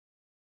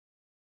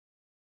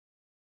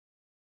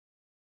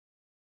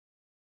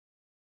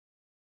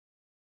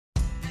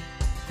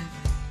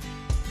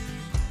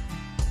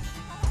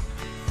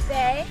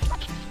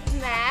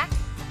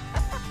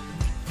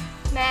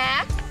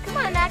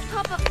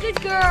Good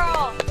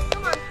girl.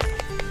 Come on.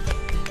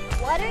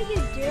 What are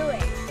you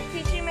doing?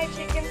 Teaching my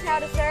chickens how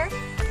to surf.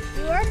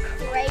 You are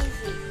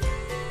crazy.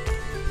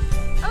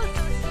 Oh,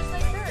 so it's just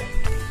like her.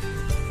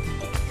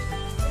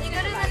 When you go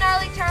to the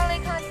Gnarly Charley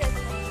contest,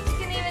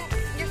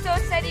 you're so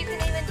excited you can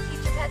even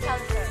teach your pets how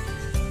to surf.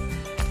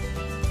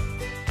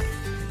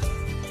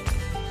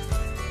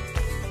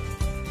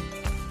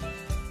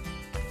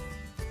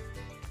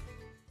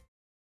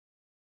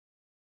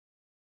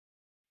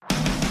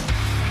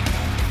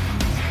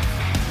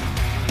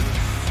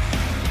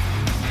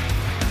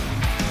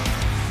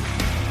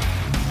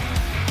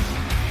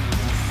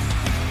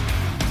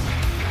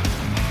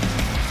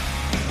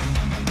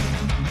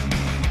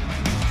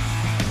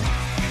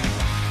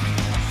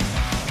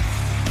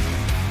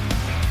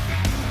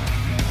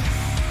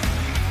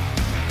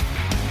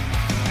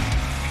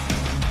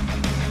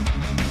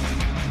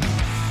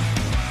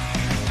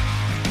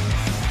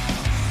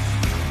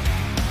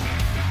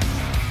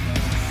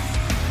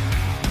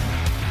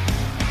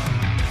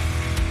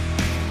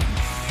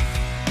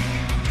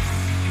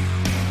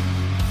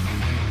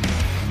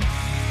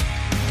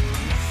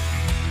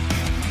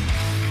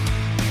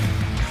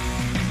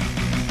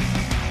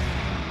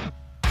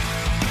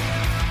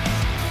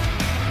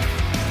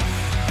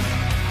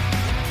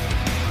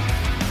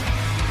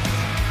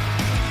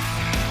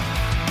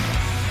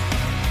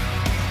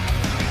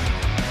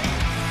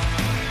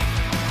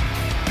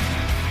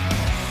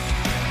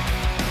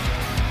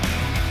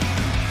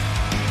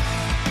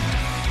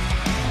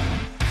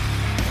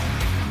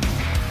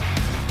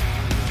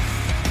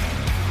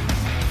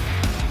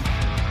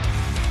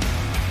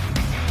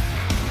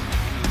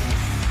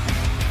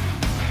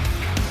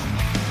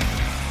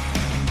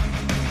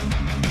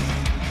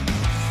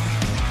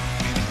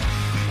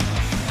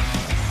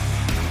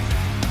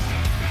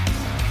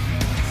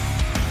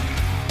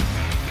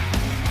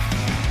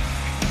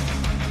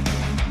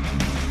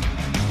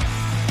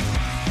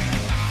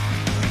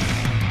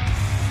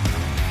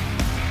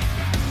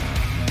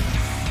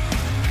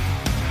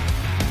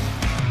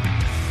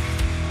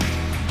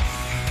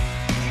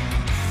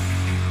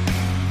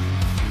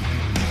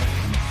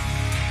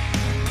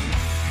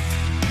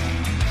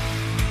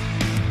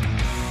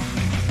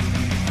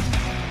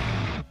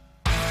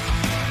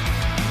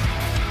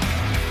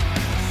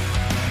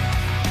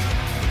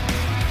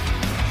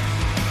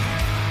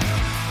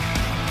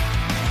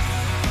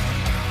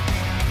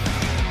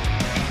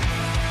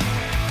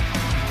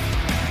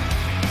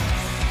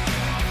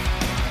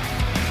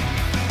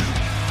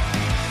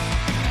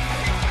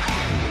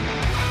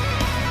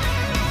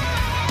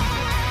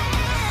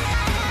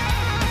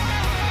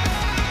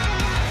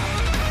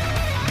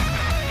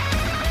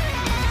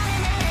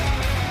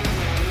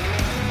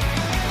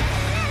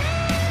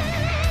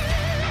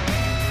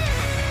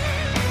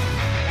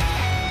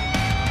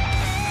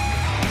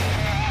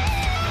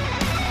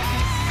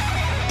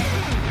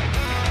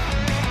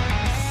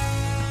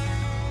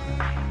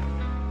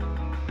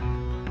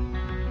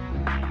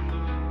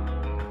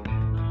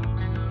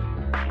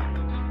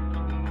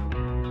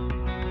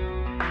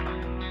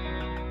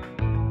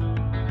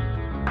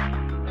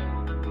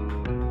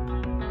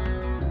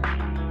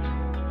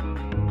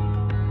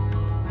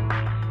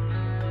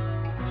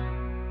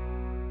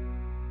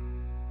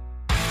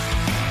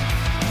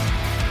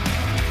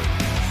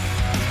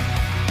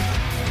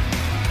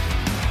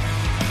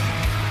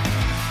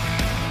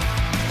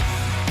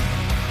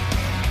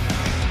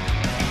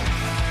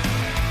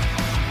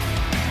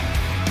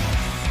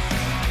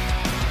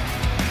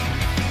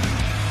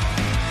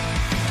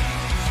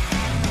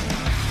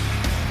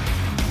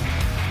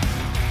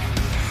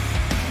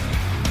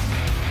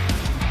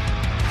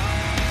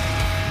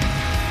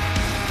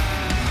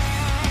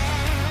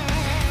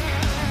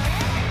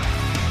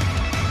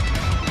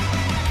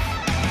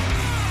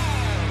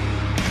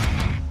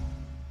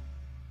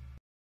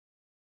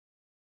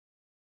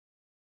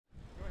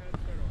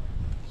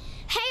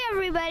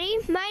 everybody,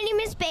 my name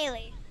is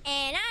Bailey.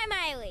 And I'm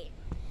Eileen.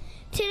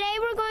 Today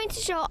we're going to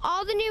show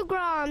all the new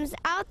groms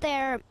out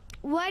there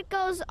what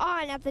goes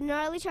on at the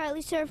Gnarly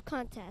Charley Surf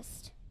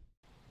Contest.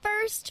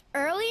 First,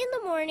 early in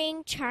the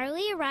morning,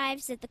 Charlie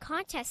arrives at the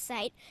contest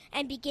site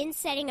and begins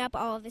setting up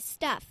all of his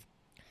stuff.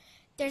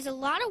 There's a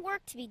lot of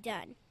work to be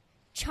done.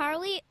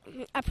 Charlie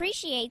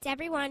appreciates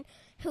everyone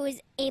who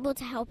is able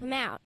to help him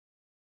out.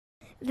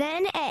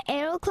 Then at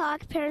 8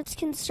 o'clock, parents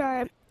can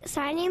start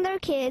signing their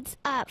kids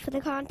up for the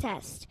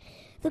contest.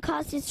 The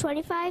cost is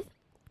 $25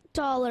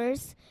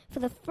 for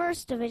the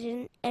first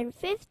division and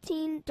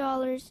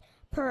 $15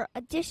 per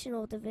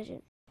additional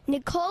division.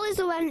 Nicole is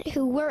the one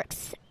who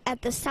works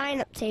at the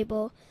sign-up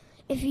table.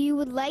 If you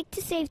would like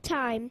to save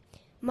time,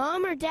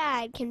 Mom or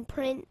Dad can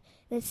print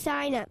the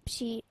sign-up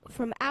sheet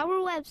from our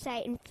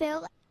website and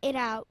fill it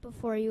out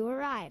before you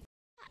arrive.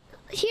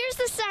 Here's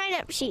the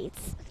sign-up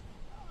sheets.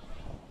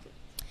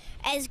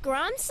 As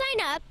groms sign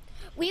up,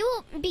 we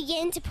will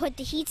begin to put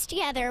the heats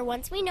together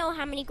once we know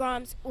how many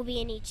groms will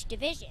be in each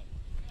division.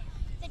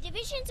 The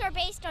divisions are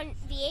based on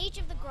the age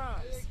of the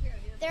groms.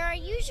 There are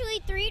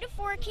usually 3 to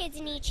 4 kids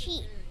in each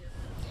heat.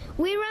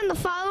 We run the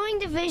following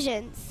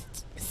divisions: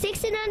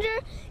 6 and under,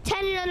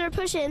 10 and under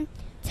push-in,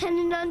 10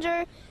 and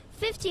under,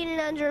 15 and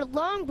under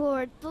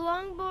longboard. The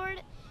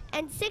longboard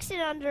and 6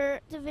 and under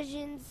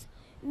divisions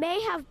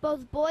may have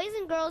both boys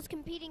and girls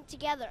competing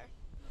together.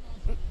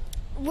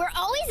 We're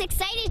always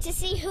excited to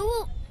see who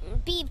will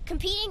be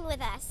competing with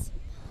us.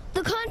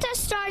 The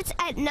contest starts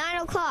at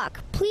 9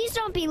 o'clock. Please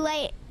don't be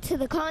late to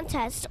the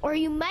contest or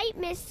you might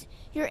miss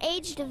your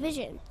age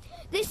division.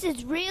 This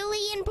is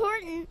really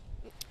important.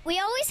 We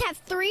always have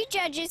 3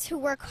 judges who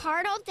work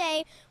hard all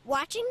day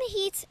watching the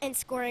heats and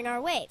scoring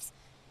our waves.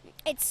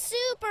 It's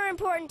super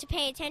important to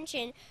pay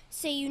attention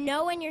so you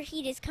know when your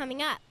heat is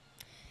coming up.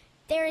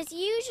 There is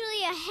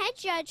usually a head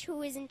judge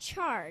who is in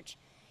charge.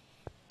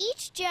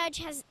 Each judge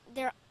has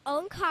their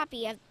own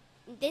copy of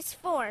this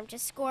form to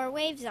score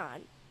waves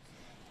on.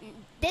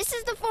 This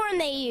is the form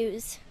they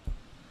use.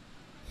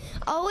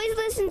 Always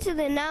listen to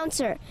the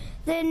announcer.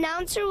 The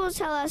announcer will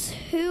tell us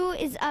who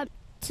is up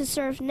to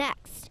serve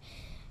next,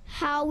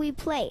 how we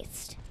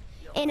placed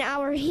in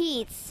our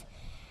heats,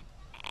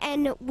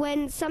 and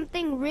when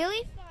something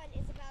really fun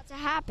is about to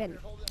happen.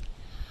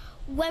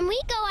 When we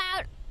go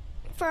out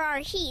for our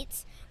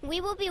heats,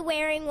 we will be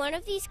wearing one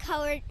of these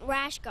colored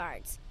rash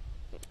guards.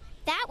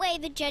 That way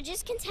the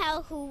judges can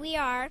tell who we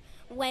are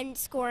when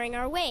scoring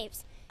our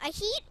waves. A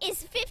heat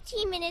is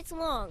 15 minutes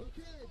long.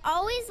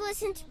 Always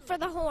listen for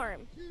the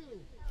horn.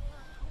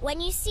 When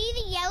you see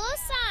the yellow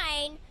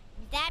sign,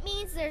 that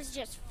means there's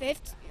just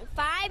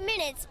 5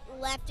 minutes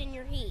left in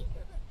your heat.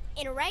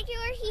 In a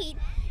regular heat,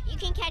 you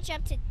can catch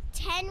up to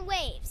 10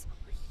 waves.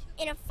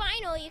 In a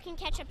final, you can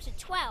catch up to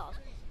 12.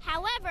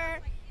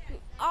 However,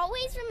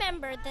 always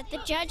remember that the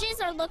judges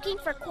are looking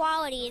for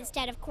quality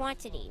instead of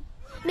quantity.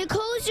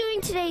 Nicole is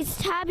doing today's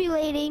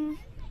tabulating.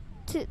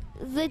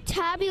 The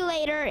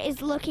tabulator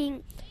is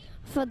looking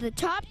for the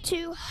top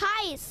 2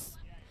 highest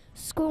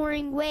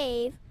scoring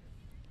wave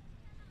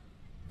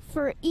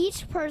for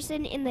each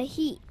person in the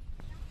heat.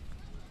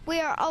 We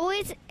are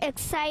always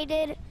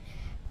excited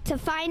to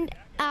find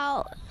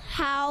out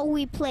how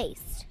we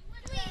placed.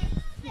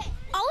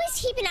 Always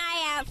keep an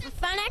eye out for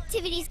fun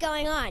activities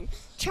going on.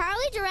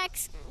 Charlie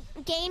directs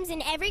games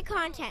in every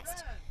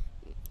contest.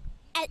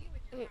 And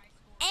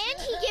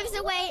he gives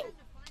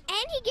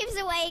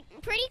away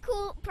pretty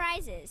cool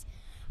prizes.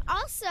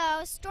 Also,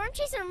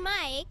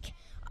 StormchaserMike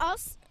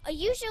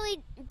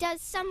usually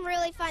does some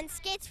really fun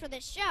skits for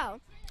the show.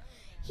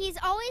 He's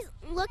always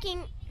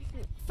looking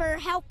for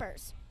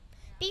helpers.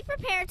 Be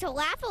prepared to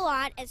laugh a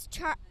lot as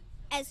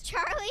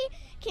Charlie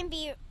can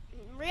be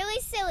really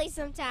silly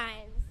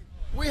sometimes.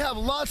 We have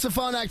lots of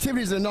fun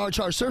activities in the Gnarly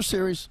Charley Surf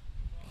Series.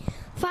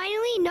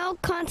 Finally, no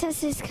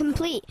contest is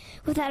complete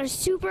without a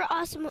super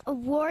awesome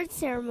award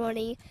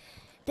ceremony.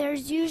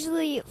 There's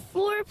usually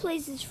 4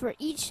 places for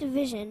each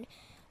division,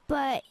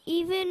 but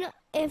even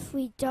if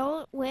we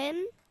don't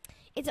win,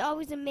 it's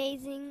always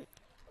amazing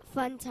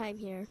fun time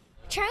here.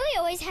 Charlie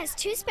always has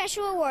 2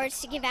 special awards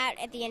to give out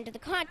at the end of the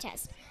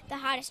contest. The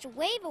hottest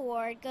wave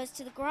award goes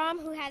to the Grom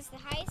who has the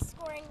highest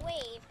scoring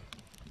wave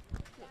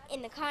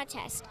in the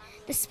contest.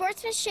 The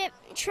sportsmanship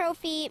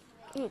trophy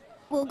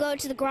will go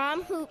to the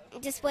Grom who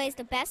displays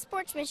the best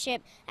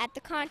sportsmanship at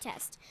the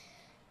contest.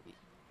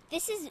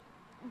 This is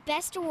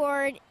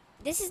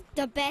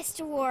the best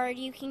award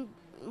you can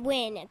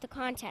win at the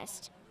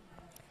contest.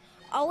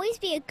 Always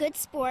be a good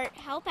sport,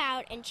 help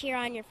out, and cheer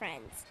on your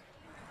friends.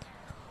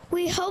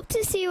 We hope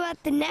to see you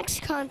at the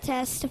next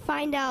contest. To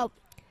find out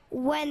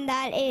when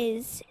that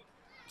is,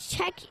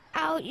 check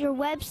out your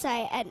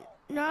website at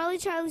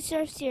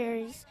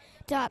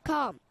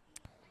GnarlyCharleySurfSeries.com.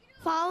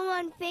 Follow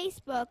on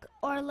Facebook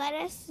or let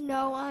us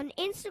know on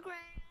Instagram.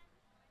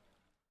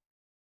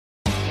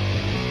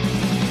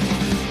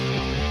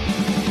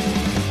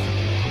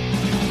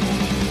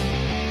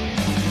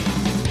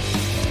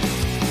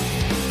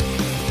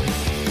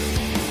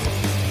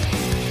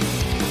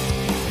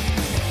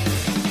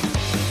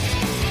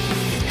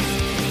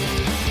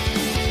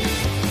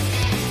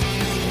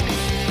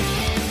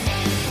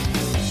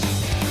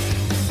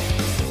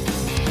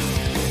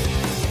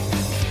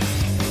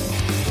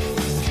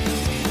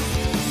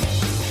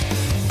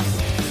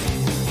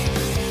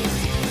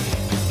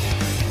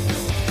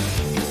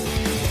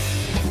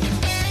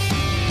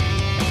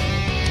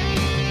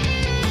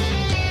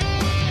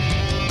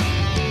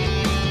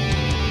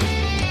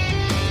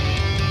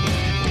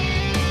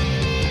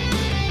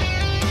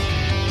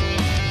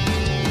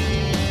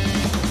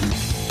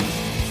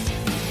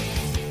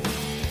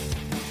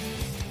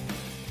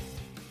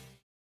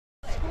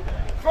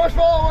 First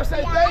of all, I want to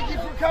say thank you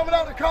for coming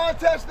out to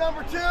contest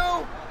number 2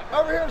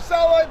 over here in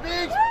Satellite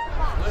Beach.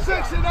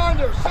 6 and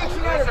under, 6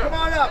 and under, come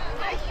on up.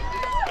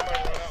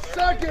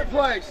 Second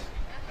place,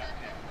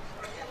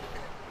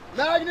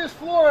 Magnus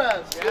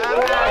Flores. Elisa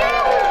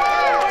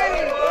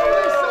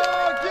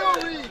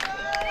Gilreed.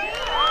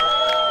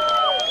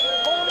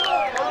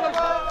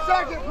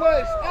 Second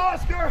place,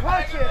 Oscar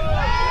Hudson.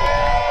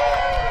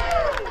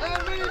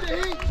 And leading the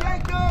heat,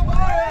 Jacob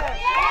Ayers.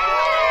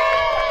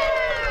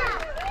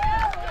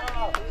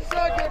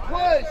 Second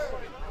place,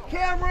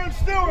 Cameron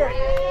Stewart.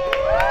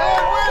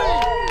 And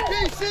winning,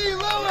 DC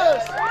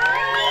Lewis.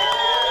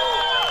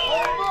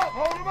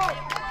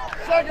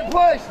 Second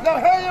place,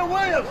 Nathaniel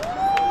Williams.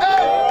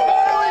 And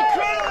Gnarly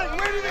Charley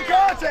winning the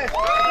contest.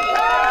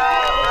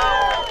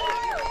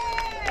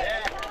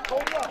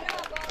 Hold up.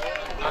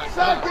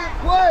 Second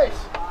place,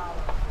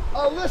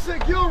 Alyssa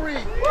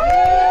Gilreed. Winning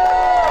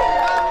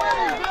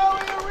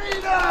Valley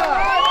Arena.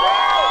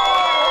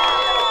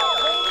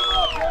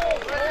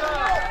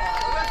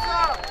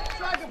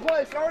 Second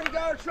place, already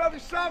got her trophy,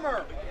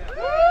 Summer.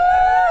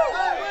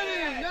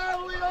 Winning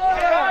Natalie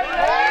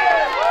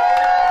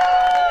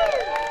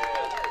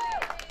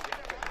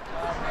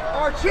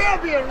Our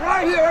champion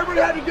right here,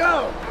 everybody had to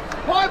go.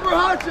 Piper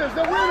Hutchins,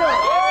 the winner.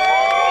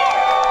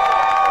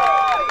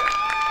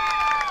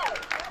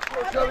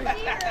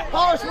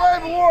 Hollis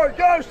Wave Award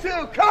goes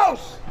to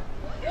Coast.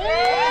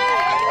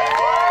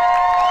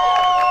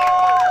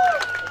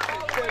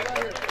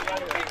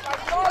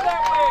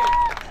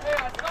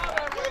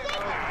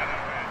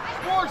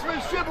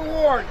 Sportsmanship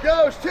Award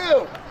goes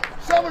to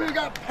someone who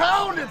got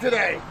pounded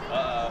today.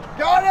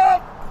 Got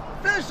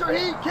up, finished her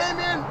heat, came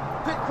in,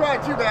 didn't cry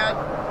too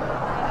bad.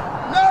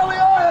 Natalie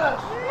Ayas.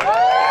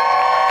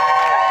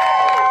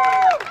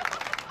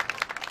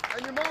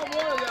 And your mom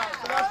wanted that,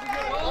 so that's the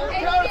good. On the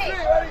count of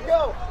three, ready,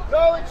 go.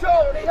 Gnarly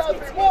Charley,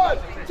 1,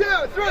 2,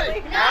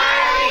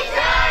 3.